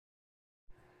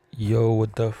Yo,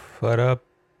 what the fuck up?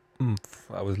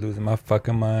 I was losing my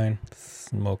fucking mind.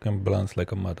 Smoking blunts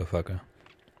like a motherfucker.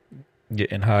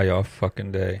 Getting high all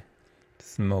fucking day.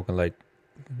 Smoking like,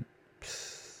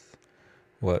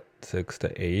 what, 6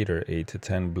 to 8 or 8 to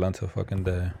 10 blunts a fucking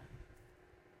day.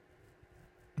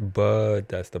 But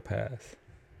that's the past.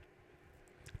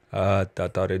 I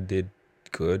thought it did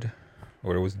good,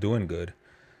 or it was doing good,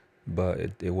 but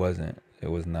it wasn't. It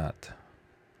was not.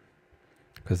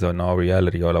 Because in all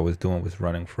reality, all I was doing was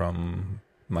running from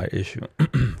my issue.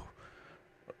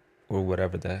 Or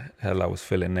whatever the hell I was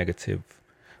feeling negative,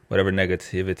 whatever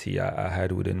negativity I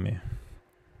had within me.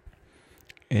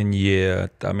 And yeah,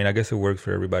 I mean, I guess it works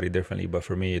for everybody differently, but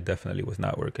for me, it definitely was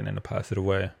not working in a positive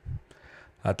way.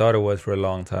 I thought it was for a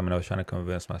long time, and I was trying to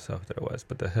convince myself that it was,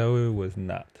 but the hell it was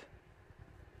not.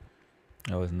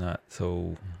 It was not.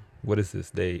 So, what is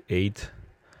this, day 8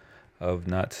 of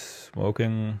not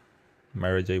smoking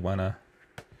marijuana?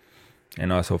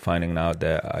 And also finding out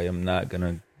that I am not going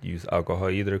to use alcohol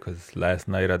either, because last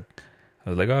night I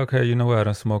was like, okay, you know what? I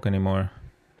don't smoke anymore.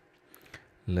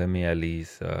 Let me at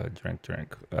least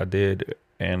drink. I did,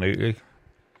 and I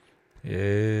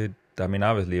mean,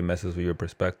 obviously it messes with your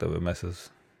perspective. It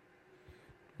messes,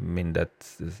 I mean,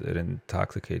 it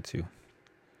intoxicates you.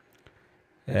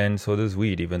 And so does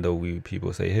weed, even though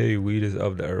people say, hey, weed is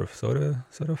of the earth. So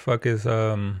the fuck is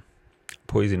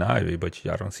poison ivy, but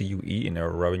I don't see you eating it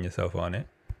or rubbing yourself on it.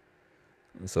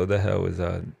 So the hell is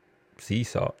sea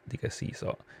salt? You get sea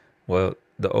salt. Well,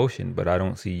 the ocean, but I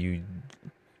don't see you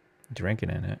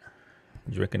drinking in it.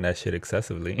 Drinking that shit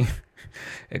excessively.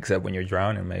 Except when you're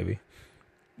drowning, maybe.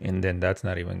 And then that's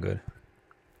not even good.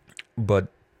 But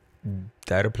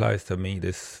that applies to me.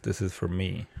 This is for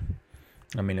me.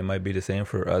 I mean, it might be the same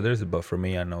for others, but for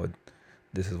me, I know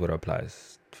this is what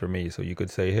applies for me. So you could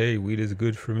say, hey, weed is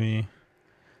good for me.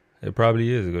 It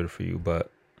probably is good for you,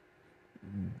 but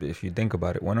if you think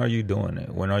about it, when are you doing it?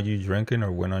 When are you drinking,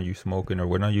 or when are you smoking, or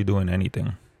when are you doing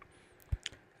anything?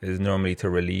 It's normally to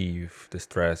relieve the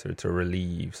stress, or to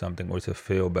relieve something, or to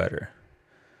feel better.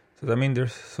 So I mean,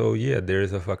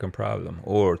 there's a fucking problem,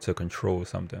 or to control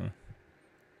something.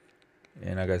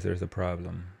 And I guess there's a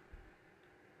problem.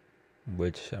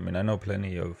 Which, I mean, I know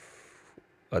plenty of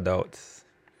adults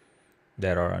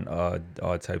that are on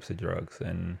all types of drugs,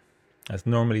 and that's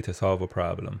normally to solve a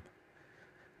problem.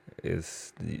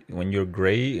 Is when you're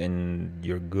great and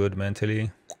you're good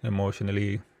mentally,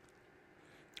 emotionally,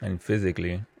 and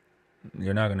physically,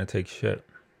 you're not gonna take shit.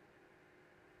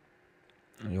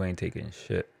 You ain't taking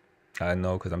shit. I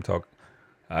know, because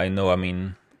I know. I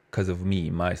mean, because of me,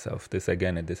 myself. This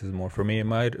is more for me. It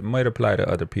might apply to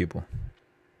other people,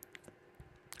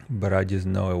 but I just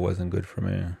know it wasn't good for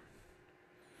me.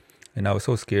 And I was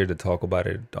so scared to talk about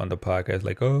it on the podcast.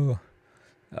 Like, oh,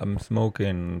 I'm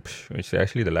smoking. It's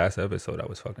actually the last episode I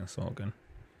was fucking smoking.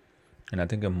 And I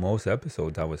think in most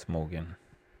episodes I was smoking.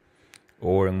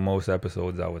 Or in most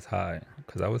episodes I was high.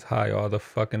 Because I was high all the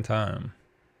fucking time.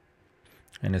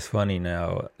 And it's funny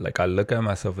now. Like, I look at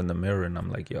myself in the mirror and I'm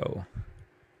like, yo.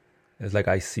 It's like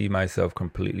I see myself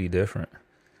completely different.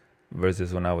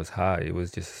 Versus when I was high. It was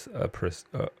just a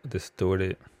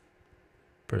distorted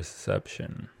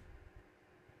perception.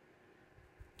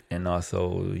 And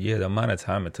also, yeah, the amount of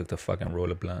time it took to fucking roll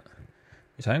a blunt.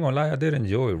 Which I ain't gonna lie, I did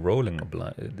enjoy rolling a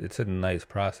blunt. It's a nice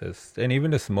process. And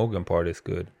even the smoking part is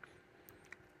good.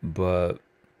 But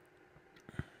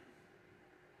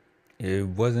it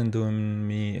wasn't doing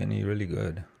me any really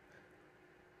good.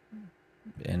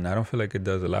 And I don't feel like it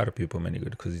does a lot of people any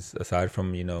good. Because aside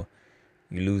from, you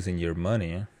losing your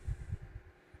money,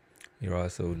 you're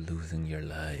also losing your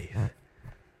life.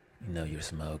 You're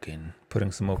smoking.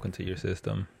 Putting smoke into your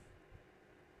system.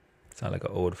 Sound like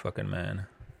an old fucking man.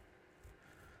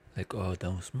 Like, oh,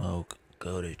 don't smoke.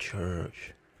 Go to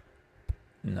church.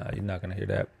 Nah, you're not gonna hear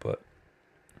that. But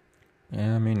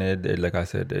yeah, I mean, like I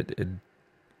said,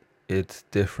 it's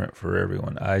different for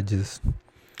everyone. I just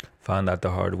found out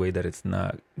the hard way that it's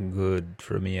not good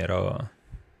for me at all.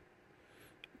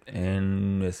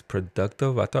 And it's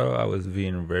productive. I thought I was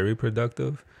being very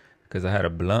productive, because I had a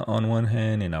blunt on one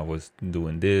hand and I was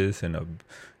doing this, and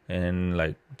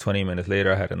like 20 minutes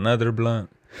later I had another blunt,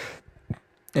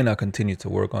 and I continued to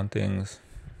work on things.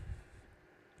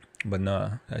 But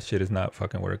nah, that shit is not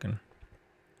fucking working.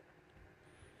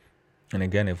 And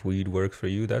again, if weed works for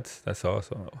you, that's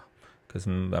awesome. Because,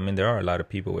 I mean, there are a lot of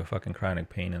people with fucking chronic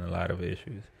pain and a lot of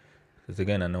issues. Because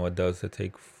again, I know adults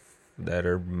that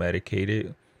are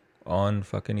medicated on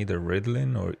fucking either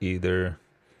Ritalin or either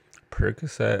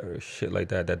Percocet or shit like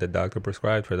that the doctor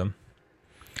prescribed for them.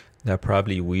 That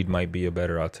probably weed might be a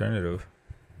better alternative.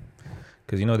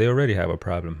 Because, they already have a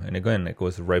problem. And again, it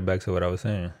goes right back to what I was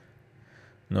saying.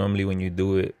 Normally when you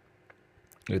do it,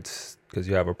 it's because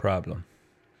you have a problem.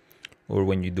 Or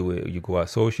when you do it, you go out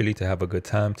socially to have a good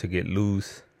time, to get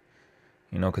loose.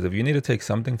 Because if you need to take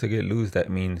something to get loose, that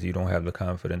means you don't have the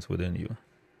confidence within you.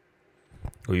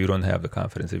 Or you don't have the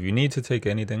confidence. If you need to take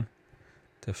anything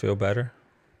to feel better,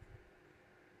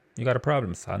 you got a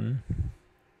problem, son.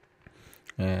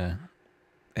 Yeah.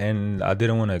 And I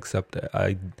didn't want to accept that.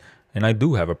 I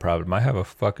do have a problem. I have a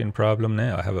fucking problem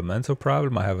now. I have a mental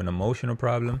problem. I have an emotional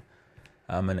problem.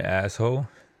 I'm an asshole.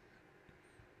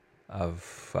 I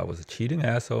was a cheating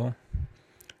asshole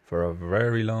for a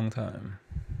very long time.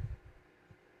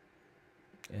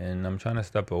 And I'm trying to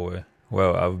step away.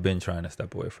 Well, I've been trying to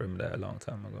step away from that a long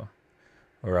time ago.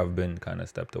 Or I've been kind of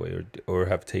stepped away or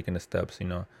have taken the steps,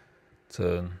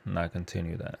 to not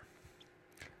continue that.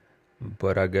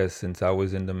 But I guess since I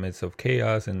was in the midst of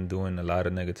chaos and doing a lot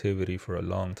of negativity for a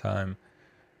long time,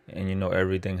 and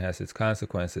everything has its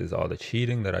consequences, all the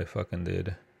cheating that I fucking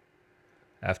did,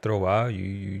 after a while,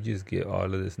 you just get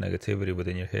all of this negativity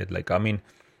within your head. Like,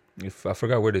 if I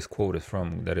forgot where this quote is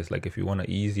from, that is like, if you want an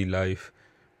easy life,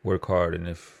 work hard. And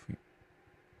if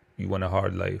you want a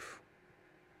hard life,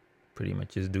 pretty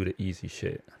much just do the easy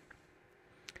shit.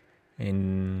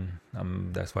 And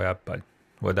that's why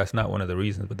well, that's not one of the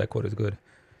reasons, but that quote is good.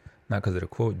 Not because of the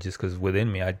quote, just because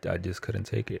within me, I just couldn't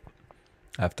take it.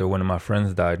 After one of my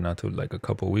friends died, not too, like a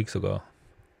couple of weeks ago,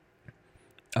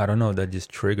 I don't know, that just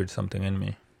triggered something in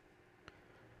me.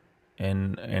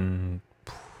 And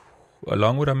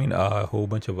along with, a whole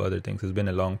bunch of other things. It's been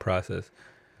a long process.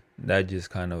 That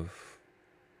just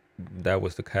that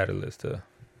was the catalyst to,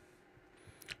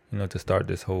 to start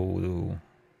this whole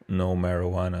no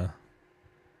marijuana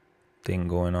thing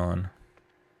going on.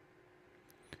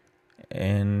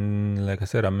 And like I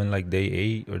said, I'm in like day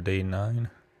 8 or day 9.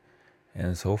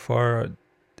 And so far,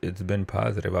 it's been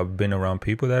positive. I've been around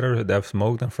people that have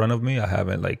smoked in front of me. I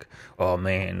haven't like, oh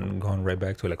man, I'm going right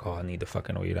back to like, oh, I need the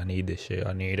fucking weed. I need this shit.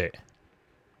 I need it.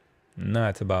 No,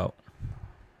 it's about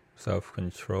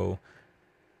self-control.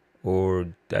 Or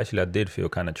actually, I did feel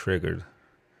kind of triggered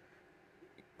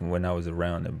when I was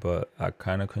around it, but I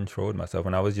kind of controlled myself.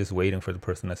 And I was just waiting for the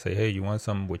person to say, hey, you want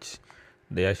some? Which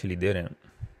they actually didn't.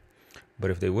 But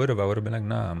if they would have, I would have been like,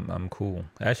 nah, I'm cool.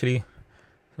 Actually,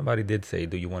 somebody did say,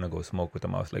 do you want to go smoke with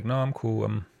them? I was like, no, I'm cool.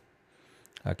 I'm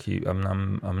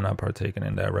not partaking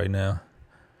in that right now.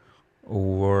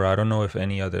 Or I don't know if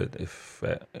any other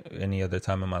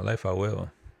time in my life I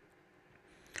will.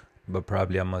 But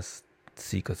probably I must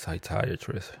seek a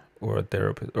psychiatrist or a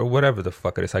therapist or whatever the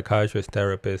fuck it is. Psychiatrist,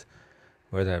 therapist,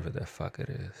 whatever the fuck it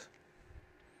is.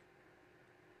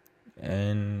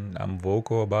 And I'm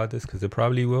vocal about this because it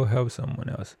probably will help someone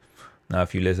else. Now,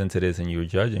 if you listen to this and you're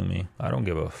judging me, I don't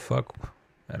give a fuck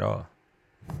at all.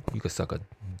 You could suck a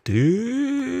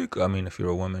dick. If you're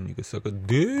a woman, you could suck a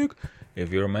dick.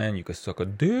 If you're a man, you could suck a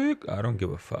dick. I don't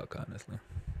give a fuck, honestly.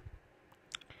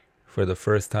 For the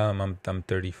first time, I'm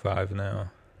 35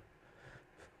 now.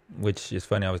 Which is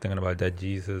funny. I was thinking about that.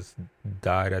 Jesus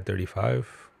died at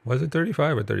 35. Was it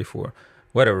 35 or 34?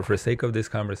 Whatever. For sake of this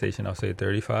conversation, I'll say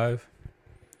 35.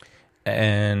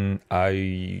 And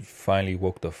I finally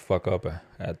woke the fuck up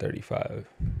at 35.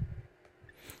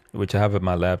 Which I have at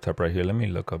my laptop right here. Let me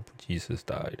look up Jesus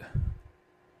died.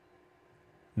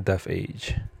 Death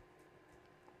age.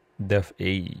 Death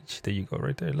age. There you go,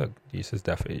 right there. Look, Jesus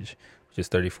death age. Which is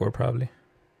 34 probably.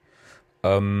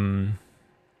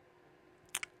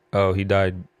 Oh, he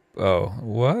died. Oh,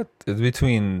 what? It's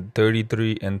between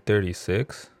 33 and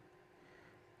 36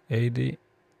 AD.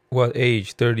 Well,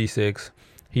 age 36.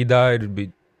 He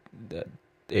died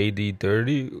AD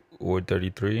 30 or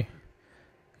 33.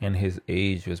 And his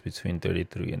age was between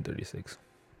 33 and 36.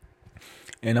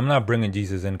 And I'm not bringing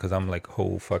Jesus in because I'm like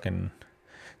whole fucking...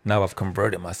 Now I've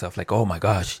converted myself. Like, oh my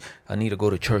gosh, I need to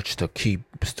go to church to keep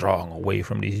strong away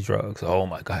from these drugs. Oh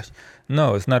my gosh.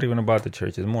 No, it's not even about the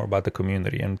church. It's more about the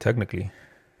community. And technically,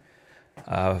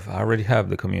 I already have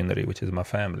the community, which is my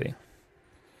family.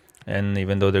 And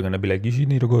even though they're going to be like, you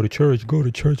need to go to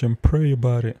church and pray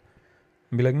about it.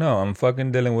 I'll be like, no, I'm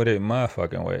fucking dealing with it my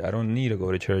fucking way. I don't need to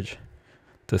go to church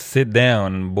to sit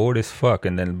down bored as fuck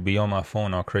and then be on my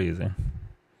phone all crazy.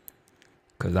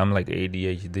 Because I'm like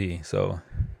ADHD. So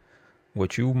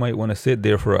what you might want to sit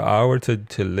there for an hour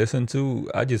to listen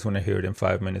to, I just want to hear it in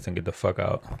 5 minutes and get the fuck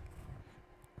out.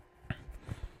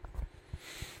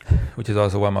 Which is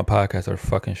also why my podcasts are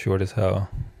fucking short as hell.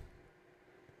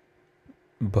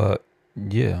 But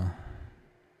yeah.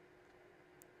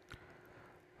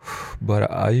 But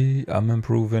I'm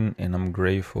improving and I'm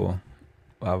grateful.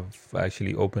 I've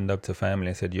actually opened up to family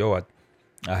and said, yo,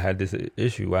 I had this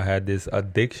issue. I had this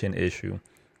addiction issue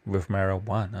with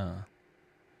marijuana.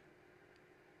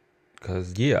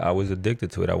 Because, yeah, I was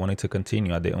addicted to it. I wanted to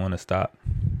continue. I didn't want to stop.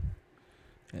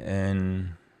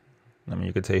 And, I mean,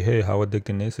 you could say, hey, how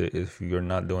addicting is it if you're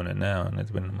not doing it now? And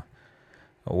it's been,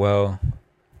 well,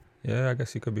 yeah, I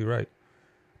guess you could be right.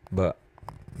 But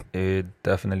it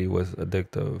definitely was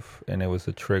addictive. And it was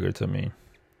a trigger to me.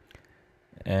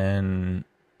 And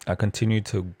I continued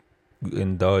to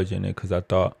indulge in it because I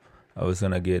thought I was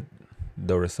going to get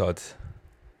the results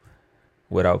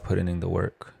without putting in the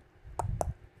work.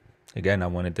 Again, I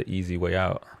wanted the easy way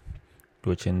out,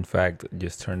 which in fact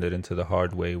just turned it into the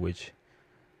hard way, which,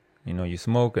 you know, you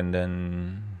smoke and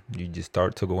then you just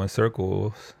start to go in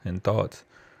circles and thoughts.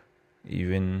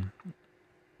 Even,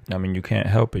 I mean, you can't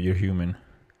help it, you're human.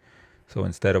 So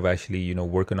instead of actually, you know,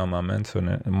 working on my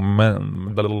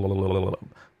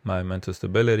mental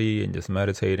stability and just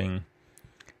meditating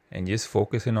and just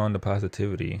focusing on the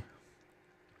positivity,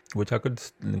 which I could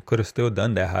have still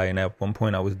done that high, and at one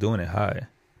point I was doing it high,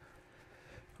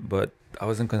 but I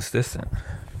wasn't consistent.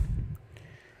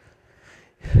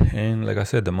 And like I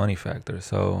said, the money factor.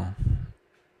 So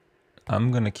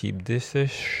I'm gonna keep this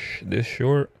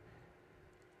short,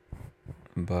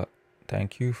 but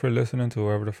thank you for listening to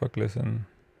whoever the fuck listen.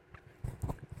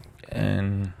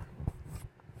 And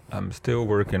I'm still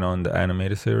working on the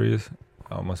animated series.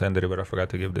 I almost ended it, but I forgot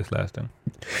to give this last thing.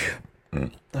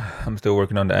 I'm still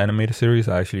working on the animated series.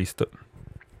 I actually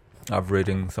I've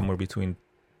written somewhere between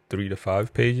 3 to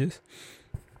 5 pages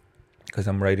because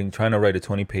I'm trying to write a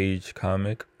 20-page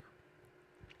comic,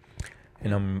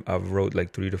 and I've wrote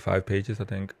like 3 to 5 pages, I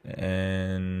think,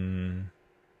 and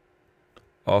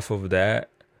off of that,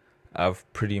 I've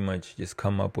pretty much just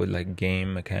come up with like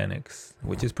game mechanics,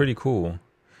 which is pretty cool.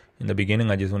 In the beginning,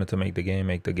 I just wanted to make the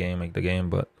game,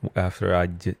 but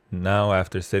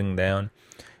after sitting down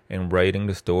and writing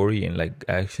the story and like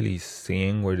actually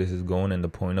seeing where this is going and the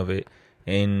point of it,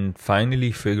 and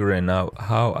finally figuring out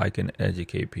how I can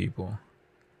educate people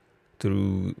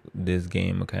through this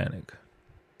game mechanic.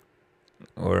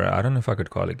 Or I don't know if I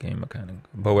could call it game mechanic,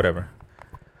 but whatever.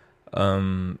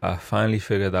 I finally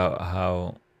figured out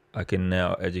how I can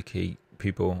now educate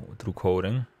people through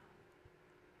coding.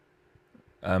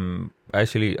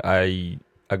 Actually, I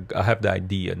have the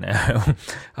idea now.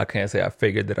 I can't say I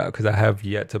figured it out because I have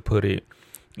yet to put it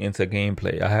into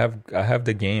gameplay. I have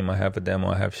the game, I have a demo,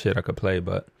 I have shit I could play,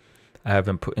 but I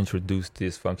haven't introduced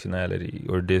this functionality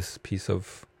or this piece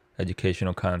of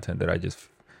educational content that I just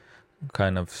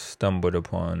kind of stumbled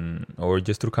upon, or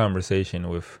just through conversation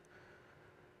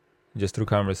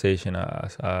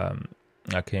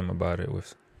I came about it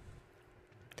with.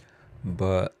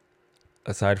 But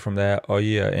aside from that,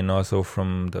 and also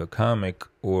from the comic,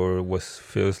 or what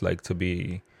feels like to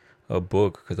be a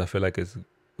book, because I feel like it's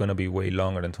gonna be way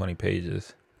longer than 20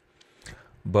 pages.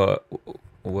 But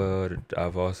what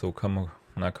I've also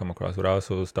what I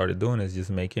also started doing is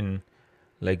just making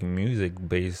like music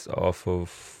based off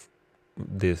of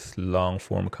this long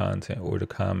form content, or the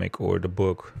comic, or the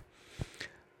book.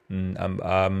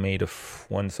 I made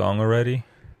one song already.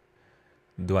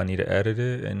 Do I need to edit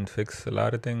it and fix a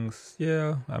lot of things?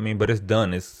 Yeah, I mean, but it's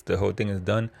done. The whole thing is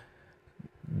done.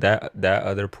 That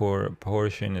other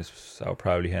portion is, I'll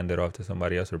probably hand it off to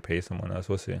somebody else or pay someone else.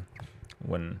 We'll see.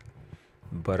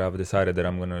 But I've decided that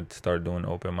I'm gonna start doing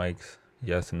open mics.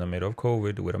 Yes, in the middle of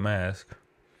COVID with a mask,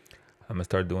 I'm gonna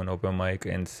start doing open mic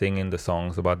and singing the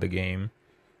songs about the game,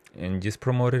 and just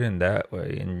promote it in that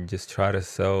way, and just try to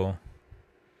sell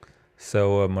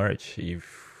a merch.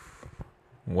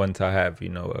 Once I have,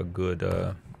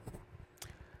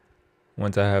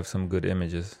 once I have some good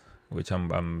images, which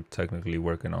I'm technically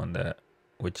working on that,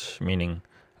 which meaning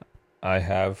I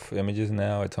have images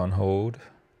now, it's on hold.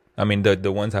 I mean,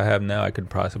 the ones I have now I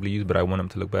could possibly use, but I want them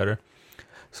to look better.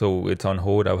 So it's on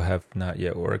hold. I have not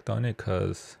yet worked on it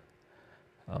because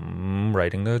I'm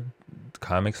writing a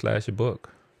comic book.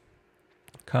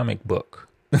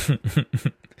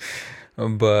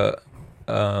 But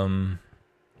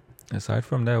aside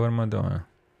from that, what am I doing?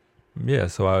 Yeah,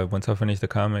 so once I finish the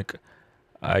comic,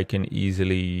 I can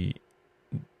easily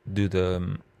do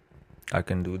the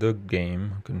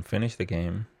game, I can finish the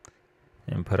game,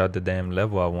 and put out the damn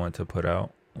level I want to put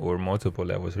out, or multiple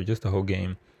levels, or just the whole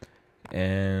game,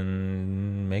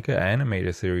 and make an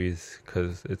animated series,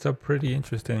 because it's a pretty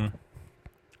interesting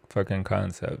fucking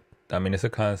concept. I mean, it's a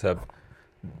concept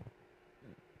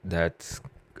that's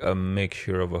a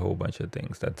mixture of a whole bunch of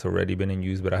things that's already been in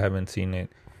use, but I haven't seen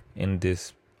it in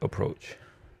this approach,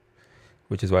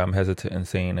 which is why I'm hesitant in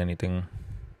saying anything,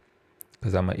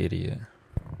 because I'm an idiot.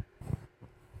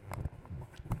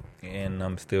 and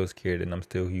I'm still scared, and I'm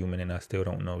still human, and I still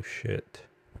don't know shit.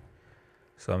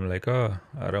 So I'm like, oh,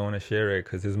 I don't want to share it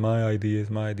because it's my idea. It's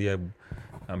my idea.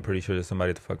 I'm pretty sure there's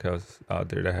somebody the fuck else out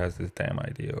there that has this damn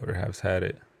idea or has had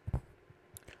it.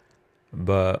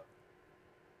 But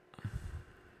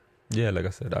yeah, like I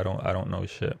said, I don't know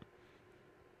shit.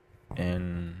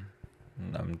 And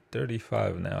I'm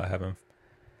 35 now.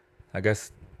 I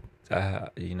guess I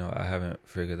haven't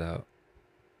figured out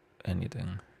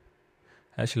anything.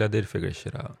 Actually, I did figure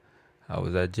shit out. I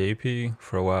was at JP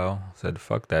for a while. Said,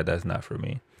 fuck that. That's not for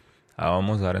me. I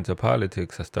almost got into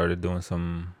politics. I started doing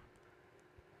some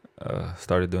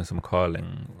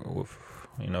calling with,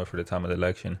 for the time of the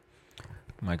election.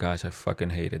 My gosh, I fucking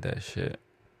hated that shit.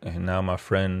 And now my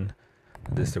friend,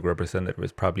 the district representative,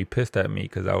 is probably pissed at me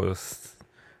because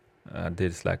I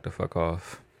did slack the fuck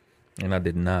off. And I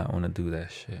did not want to do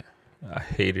that shit. I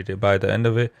hated it. By the end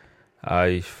of it,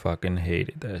 I fucking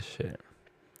hated that shit.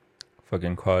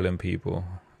 Fucking calling people.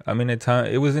 I mean, at times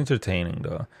it was entertaining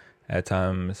though. At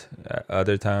times, at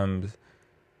other times,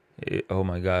 oh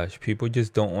my gosh, people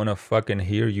just don't want to fucking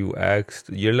hear you ask.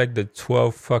 You're like the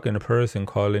 12th fucking person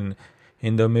calling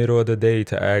in the middle of the day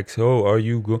to ask, oh, are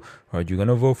you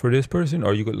gonna vote for this person?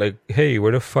 Are you like, hey,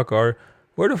 where the fuck are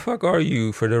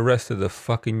you for the rest of the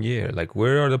fucking year? Like,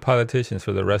 where are the politicians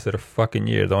for the rest of the fucking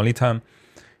year? The only time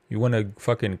you want to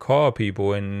fucking call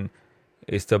people and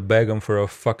is to beg them for a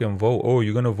fucking vote. Oh,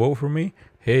 you gonna vote for me?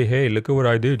 Hey, look at what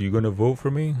I did. You gonna vote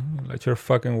for me? Let your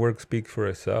fucking work speak for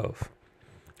itself.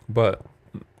 But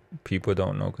people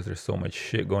don't know because there's so much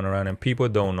shit going around, and people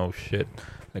don't know shit.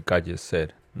 Like I just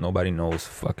said, nobody knows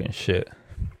fucking shit.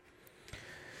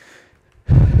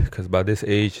 Because by this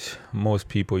age, most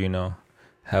people,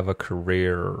 have a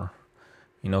career.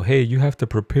 Hey, you have to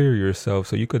prepare yourself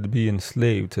so you could be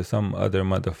enslaved to some other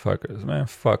motherfuckers. Man,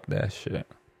 fuck that shit.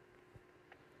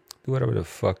 Do whatever the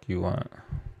fuck you want.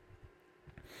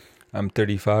 I'm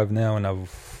 35 now, and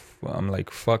I'm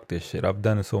like, fuck this shit. I've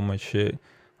done so much shit.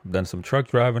 I've done some truck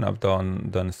driving. I've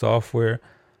done software.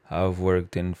 I've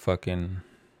worked in fucking...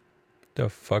 The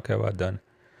fuck have I done?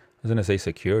 I was gonna say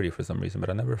security for some reason, but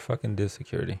I never fucking did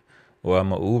security. Well,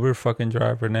 I'm a Uber fucking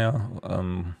driver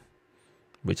now,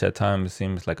 which at times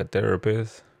seems like a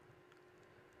therapist.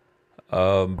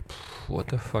 What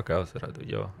the fuck else did I do,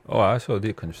 yo? Oh, I also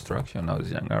did construction when I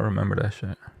was young. I remember that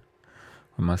shit.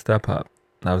 With my step-up.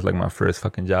 That was like my first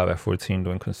fucking job at 14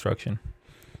 doing construction.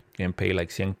 Getting paid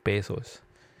like 100 pesos,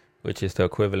 which is the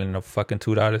equivalent of fucking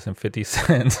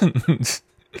 $2.50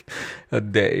 a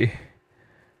day.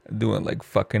 Doing like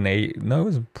fucking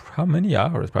how many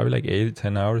hours? Probably like 8 to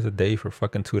 10 hours a day for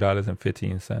fucking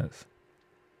 $2.15.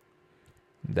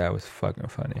 That was fucking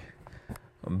funny.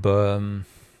 But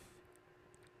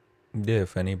yeah,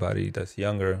 if anybody that's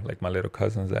younger, like my little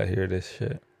cousins that hear this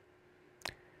shit,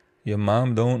 your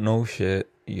mom don't know shit,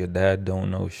 your dad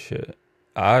don't know shit,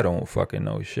 I don't fucking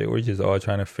know shit. We're just all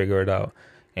trying to figure it out.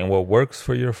 And what works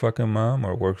for your fucking mom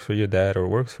or works for your dad or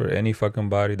works for any fucking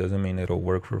body doesn't mean it'll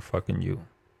work for fucking you.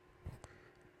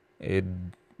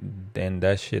 Then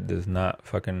that shit does not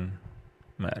fucking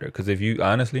matter. Because if you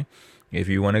want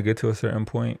to get to a certain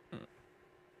point,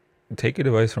 take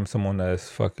advice from someone that's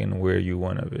fucking where you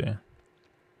want to be.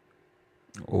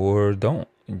 Or don't.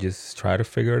 Just try to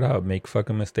figure it out. Make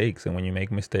fucking mistakes. And when you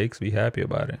make mistakes, be happy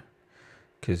about it.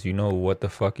 Because you know what the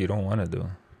fuck you don't want to do.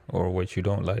 Or what you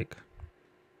don't like.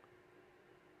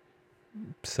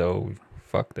 So,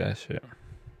 fuck that shit.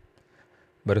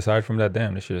 But aside from that,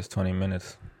 damn, this shit is 20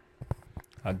 minutes.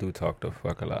 I do talk the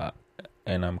fuck a lot.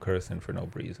 And I'm cursing for no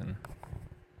reason.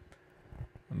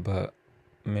 But,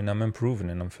 I mean, I'm improving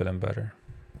and I'm feeling better.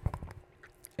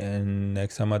 And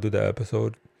next time I do the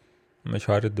episode, I'm going to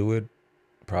try to do it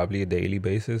probably a daily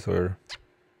basis or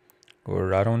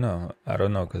I don't know.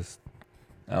 Because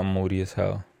I'm moody as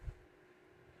hell.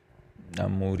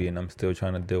 I'm moody and I'm still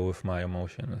trying to deal with my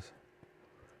emotions.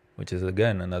 Which is,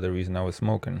 again, another reason I was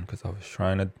smoking. Because I was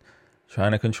trying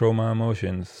to control my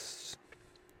emotions.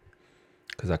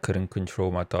 Because I couldn't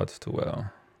control my thoughts too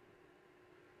well.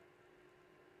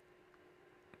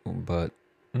 But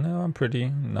now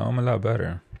I'm a lot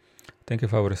better. I think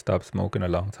if I would have stopped smoking a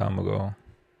long time ago,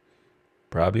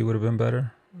 probably would have been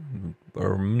better.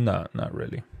 Or not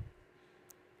really.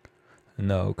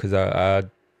 No, because I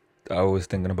was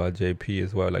thinking about JP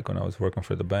as well, like when I was working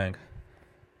for the bank.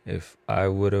 If I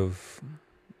would have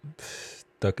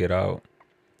stuck it out,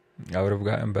 I would have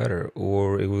gotten better.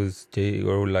 Or it was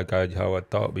how I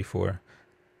thought before,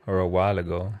 or a while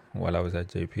ago, while I was at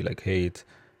JP, like, hey,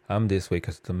 I'm this way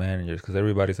because the managers, because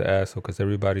everybody's an asshole, because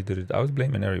everybody did it. I was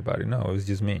blaming everybody. No, it was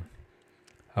just me.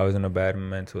 I was in a bad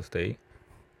mental state.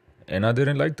 And I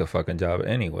didn't like the fucking job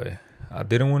anyway. I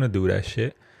didn't want to do that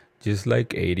shit. Just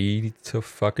like 80 to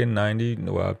fucking 90.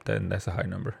 Well, that's a high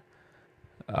number.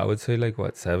 I would say like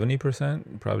what,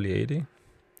 70%? Probably 80.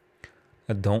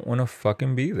 I don't want to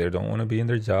fucking be there. Don't want to be in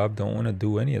their job. Don't want to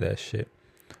do any of that shit.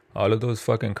 All of those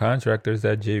fucking contractors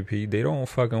at JP, they don't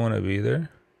fucking want to be there.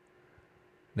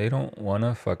 They don't want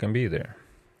to fucking be there.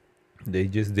 They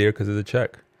just there because of the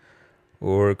check.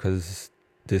 Or because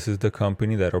this is the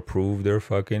company that approved their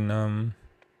fucking,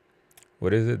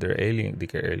 what is it? Their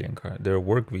alien card. Their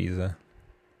work visa.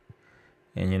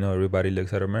 And everybody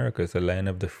looks at America as a land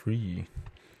of the free.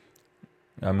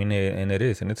 I mean, and it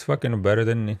is. And it's fucking better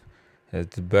than,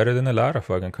 it's better than a lot of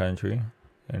fucking country.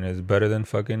 And it's better than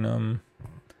fucking,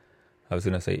 I was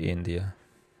gonna say India.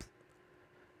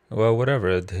 Well,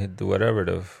 whatever I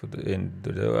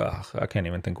can't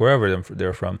even think. Wherever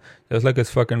they're from, just like it's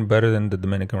fucking better than the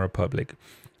Dominican Republic,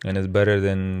 and it's better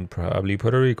than probably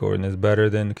Puerto Rico, and it's better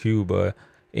than Cuba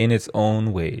in its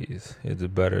own ways. It's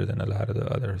better than a lot of the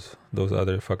others, those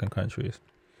other fucking countries.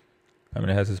 I mean,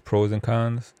 it has its pros and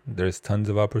cons. There's tons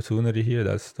of opportunity here.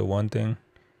 That's the one thing,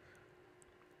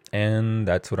 and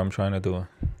that's what I'm trying to do.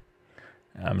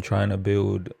 I'm trying to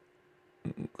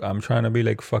be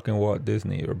like fucking Walt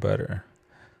Disney or better.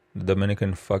 The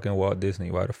Dominican fucking Walt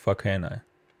Disney. Why the fuck can't I?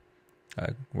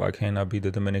 Why can't I be the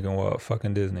Dominican Walt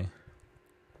fucking Disney?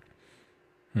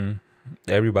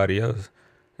 Everybody else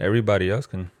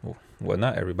can. Well,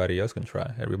 not everybody else can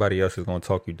try. Everybody else is gonna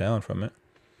talk you down from it.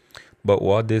 But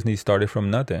Walt Disney started from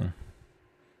nothing.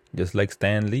 Just like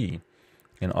Stan Lee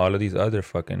and all of these other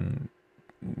fucking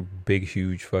big,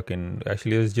 huge fucking.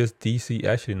 Actually, it's just DC.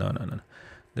 Actually, no.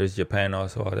 There's Japan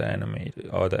also, all the anime.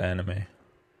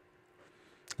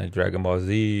 Like Dragon Ball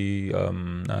Z,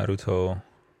 Naruto,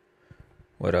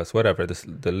 what else? Whatever.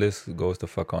 The list goes to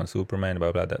fuck on. Superman,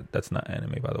 blah, blah. That's not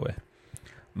anime, by the way.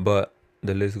 But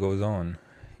the list goes on.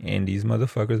 And these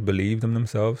motherfuckers believed in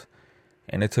themselves.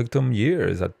 And it took them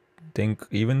years. I think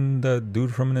even the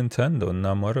dude from Nintendo,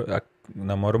 Mamoru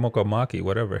Mokomaki,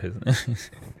 whatever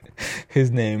his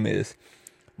name is.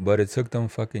 But it took them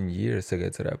fucking years to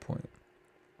get to that point.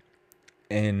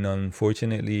 And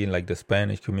unfortunately, like the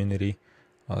Spanish community,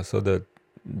 also the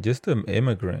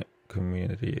immigrant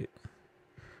community,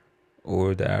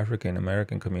 or the African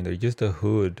American community, just the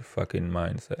hood fucking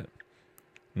mindset.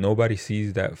 Nobody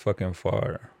sees that fucking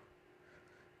far.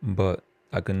 But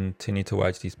I continue to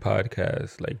watch these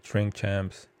podcasts like Drink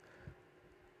Champs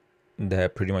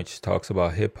that pretty much talks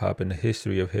about hip hop and the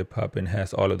history of hip hop and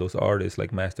has all of those artists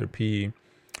like Master P,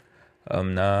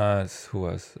 Nas, who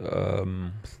else?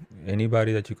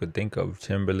 Anybody that you could think of,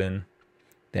 Timberland.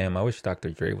 Damn, I wish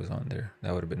Dr. Dre was on there.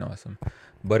 That would have been awesome.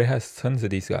 But it has tons of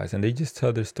these guys, and they just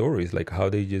tell their stories, like how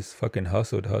they just fucking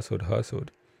hustled.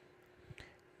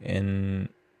 And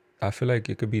I feel like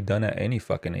it could be done at any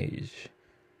fucking age.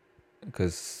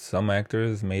 Because some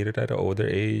actors made it at an older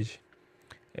age.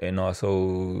 And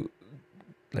also,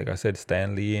 like I said,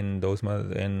 Stan Lee and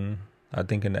and I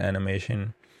think in the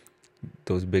animation,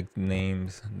 those big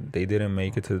names, they didn't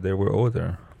make it till they were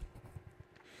older.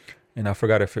 And I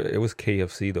forgot if it was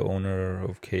KFC, the owner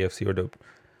of KFC or the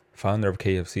founder of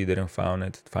KFC didn't find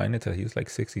it till he was like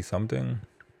 60 something.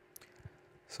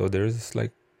 So there's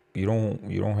like, you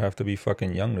don't have to be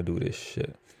fucking young to do this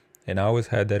shit. And I always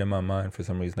had that in my mind for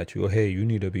some reason, that you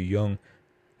need to be young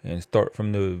and start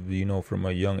from from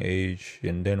a young age.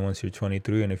 And then once you're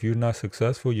 23, and if you're not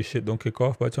successful, your shit don't kick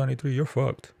off by 23, you're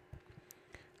fucked.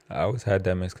 I always had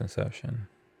that misconception.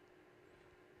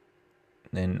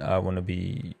 And I want to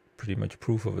be pretty much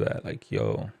proof of that. Like,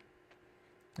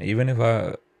 even if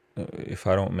I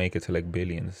don't make it to like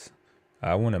billions,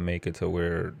 I want to make it to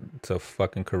where it's a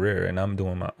fucking career and I'm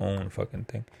doing my own fucking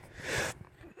thing.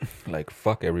 Like,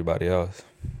 fuck everybody else.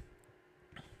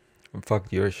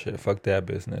 Fuck your shit. Fuck that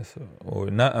business. Or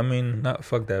not, not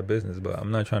fuck that business, but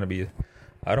I'm not trying to be,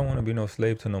 I don't want to be no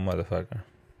slave to no motherfucker.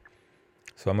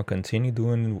 So I'm going to continue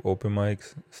doing open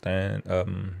mics,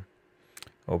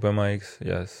 open mics,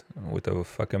 yes, with a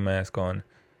fucking mask on.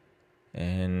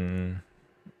 And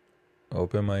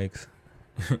open mics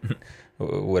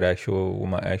with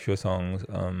my actual songs,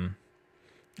 and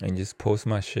just post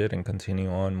my shit and continue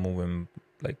on moving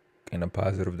like in a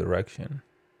positive direction.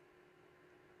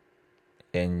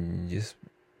 And just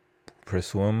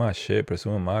pursuing my shit,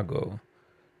 pursuing my goal.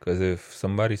 Because if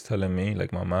somebody's telling me,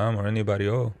 like my mom or anybody,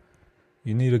 you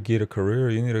need to get a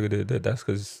career, you need to get that, that's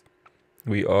because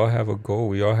we all have a goal,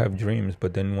 we all have dreams.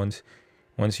 But then once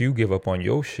you give up on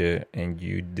your shit and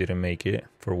you didn't make it,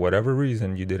 for whatever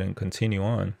reason, you didn't continue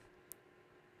on.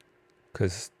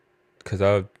 Because because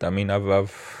I've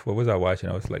what was I watching?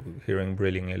 I was like hearing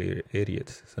Brilliant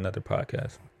Idiots. It's another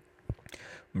podcast.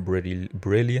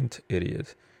 Brilliant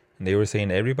Idiots, and they were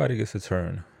saying everybody gets a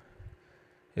turn.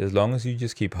 As long as you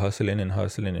just keep hustling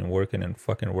and working and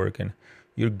fucking working,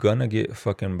 you're gonna get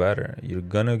fucking better. You're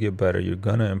gonna get better. You're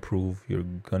gonna improve. You're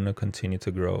gonna continue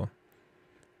to grow.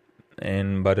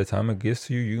 And by the time it gets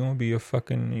to you, you're gonna be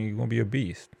a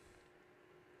beast.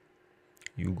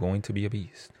 You're going to be a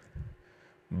beast.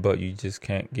 But you just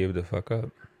can't give the fuck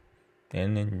up.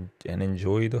 And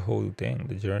enjoy the whole thing,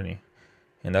 the journey.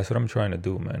 And that's what I'm trying to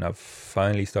do, man. I've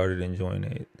finally started enjoying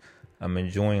it. I'm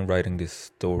enjoying writing this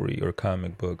story or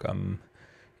comic book.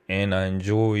 And I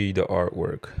enjoy the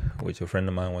artwork, which a friend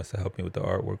of mine wants to help me with the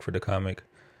artwork for the comic.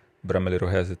 But I'm a little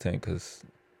hesitant because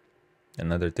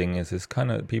another thing is it's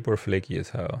kind of, people are flaky as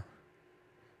hell.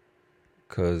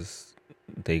 Because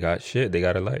they got shit, they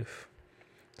got a life.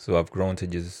 So I've grown to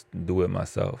just do it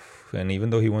myself. And even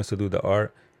though he wants to do the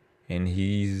art, and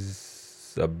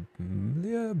he's a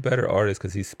better artist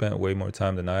because he spent way more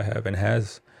time than I have and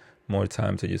has more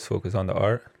time to just focus on the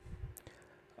art.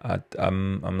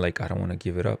 I'm like, I don't want to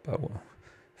give it up.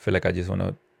 Feel like I just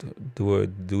want to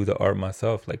do the art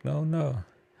myself. Like no,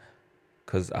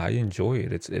 because I enjoy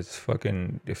it. It's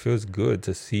fucking. It feels good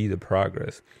to see the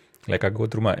progress. Like I go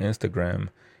through my Instagram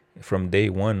from day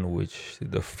one, which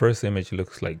the first image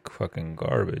looks like fucking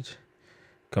garbage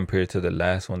compared to the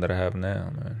last one that I have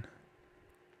now, man.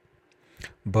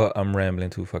 But I'm rambling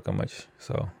too fucking much,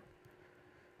 so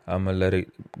I'm gonna let it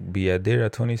be at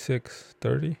 26,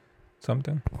 30,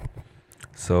 something.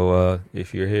 So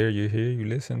if you're here, you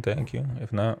listen, thank you.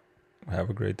 If not, have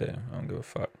a great day. I don't give a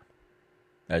fuck.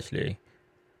 Actually,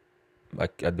 I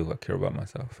care about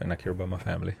myself and I care about my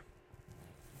family.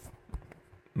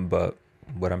 But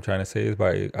what I'm trying to say is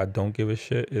by I don't give a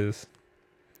shit is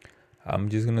I'm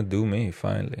just gonna do me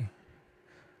finally.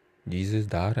 Jesus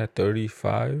died at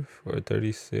 35 or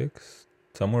 36,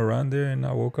 somewhere around there, and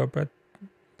I woke up at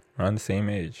around the same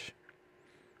age.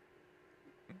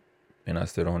 And I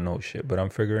still don't know shit, but I'm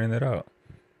figuring it out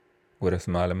with a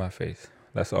smile on my face.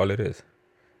 That's all it is.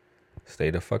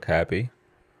 Stay the fuck happy,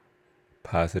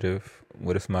 positive,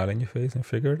 with a smile on your face, and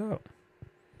figure it out.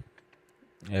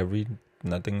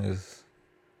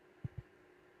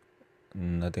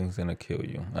 Nothing's gonna kill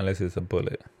you unless it's a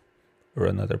bullet or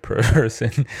another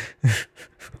person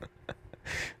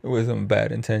with some bad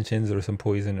intentions or some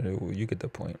poison. You get the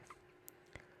point.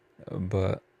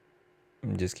 But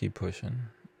just keep pushing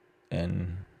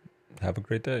and have a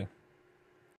great day.